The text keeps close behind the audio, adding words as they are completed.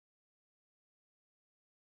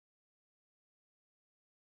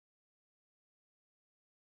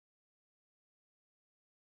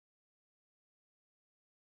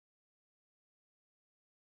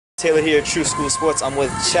Taylor here, True School Sports. I'm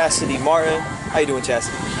with Chasity Martin. How you doing,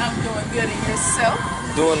 Chasity? I'm doing good. And yourself?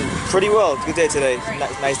 Doing pretty well. Good day today.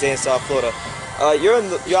 Nice day in South Florida. You're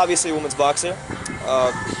obviously a women's boxer.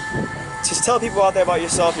 Just tell people out there about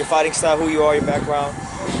yourself, your fighting style, who you are, your background.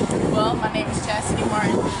 Well, my name is Chasity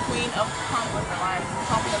Martin, Queen of Pompano. I'm from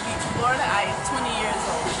Pompano Beach, Florida. I am 20 years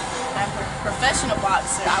old. I'm a professional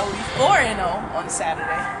boxer. I will be 4-0 on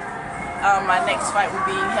Saturday. My next fight will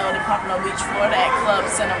be held in Pompano Beach, Florida at Club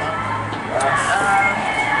Cinema.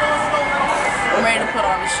 I'm ready to put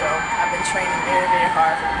on the show. I've been training very, very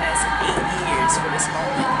hard for the past 8 years for this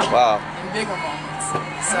moment. Wow. And bigger moments.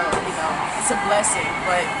 So, you know, it's a blessing,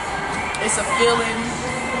 but it's a feeling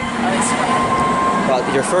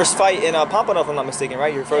unexplainable. Your first fight in Pompano, if I'm not mistaken,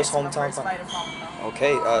 right? Your first Yes, hometown fight in Pompano.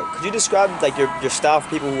 Okay. Could you describe like your style for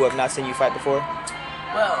people who have not seen you fight before?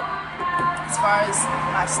 Well, as far as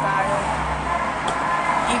my style,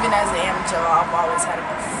 even as an amateur, I've always had a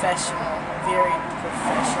professional, very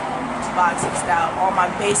professional boxing style. All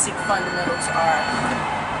my basic fundamentals are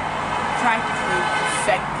practically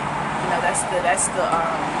perfected. You know, that's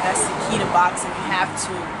the key to boxing. You have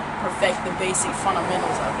to perfect the basic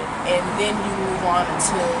fundamentals of it, and then you move on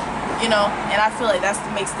to, you know. And I feel like that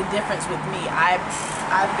makes the difference with me. I've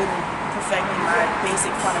been perfecting my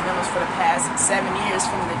basic fundamentals for the past 7 years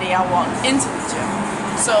from the day I walked into the gym.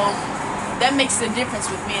 So that makes the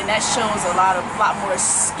difference with me, and that shows a lot more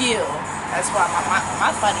skill. That's why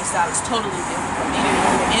my fighting style is totally different from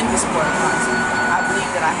anyone in the sport of boxing. I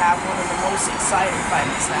believe that I have one of the most exciting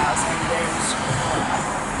fighting styles, and there's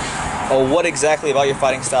What exactly about your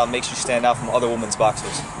fighting style makes you stand out from other women's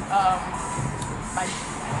boxers?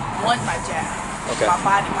 my jab. Okay. My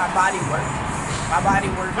body work. My body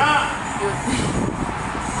work.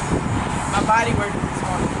 My body work is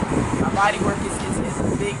one. My body work is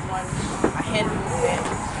a big one. My head movement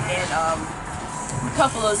and a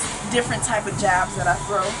couple of different type of jabs that I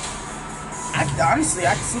throw. Honestly,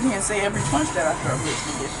 I can sit here and say every punch that I throw makes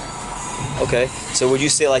me different. Okay. So would you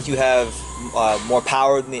say like you have more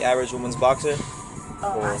power than the average women's boxer?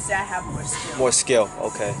 I say I have more skill. More skill.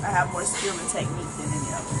 Okay. I have more skill and technique than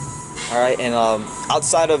any other. All right. And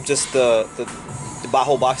outside of just the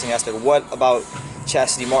whole boxing aspect, what about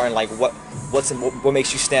Chasity Martin? Like what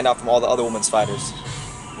makes you stand out from all the other women's fighters?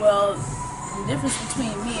 Well, the difference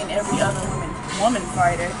between me and every other woman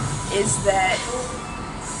fighter is that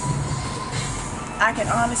I can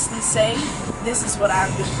honestly say this is what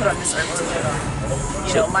I've been put on this earth to do.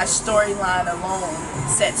 You know, my storyline alone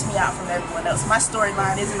sets me out from everyone else. My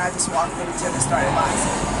storyline isn't I just walked in the gym and started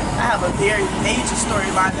boxing. I have a very major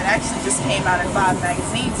storyline that actually just came out in 5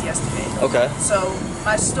 magazines yesterday. Okay. So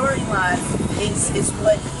my storyline is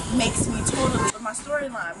what makes me totally. But my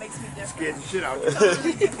storyline makes me different. Scared the shit out of you.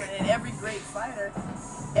 Totally different. And every great fighter,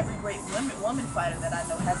 every great woman fighter that I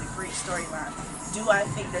know has a great storyline. Do I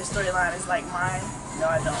think their storyline is like mine? No,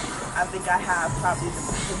 I don't. I think I have probably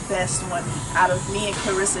the best one out of me and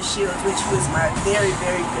Clarissa Shields, which was my very,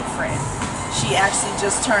 very good friend. She actually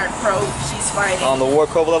just turned pro. She's fighting On the War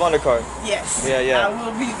Kovalev undercard. Yes. Yeah. I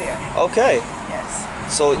will be there. Okay. Yes.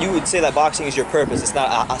 So you would say that boxing is your purpose. It's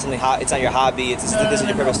not something. It's not your hobby. It's this is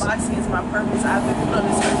your purpose. Boxing is my purpose. I've been put on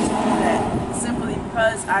this earth to do that simply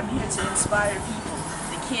because I'm here to inspire people,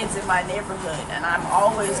 the kids in my neighborhood, and I'm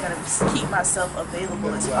always going to keep myself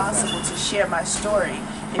available as possible to share my story.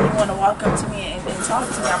 If you want to walk up to me and talk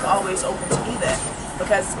to me, I'm always open to do that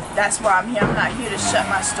because that's why I'm here. I'm not here to shut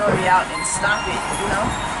my story out and stop it, you know?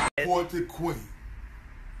 Support the Queen,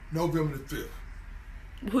 November the 5th.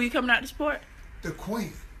 Who you coming out to support? The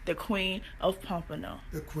Queen. The Queen of Pompano.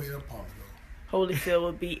 The Queen of Pompano. Holyfield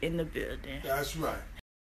will be in the building. That's right.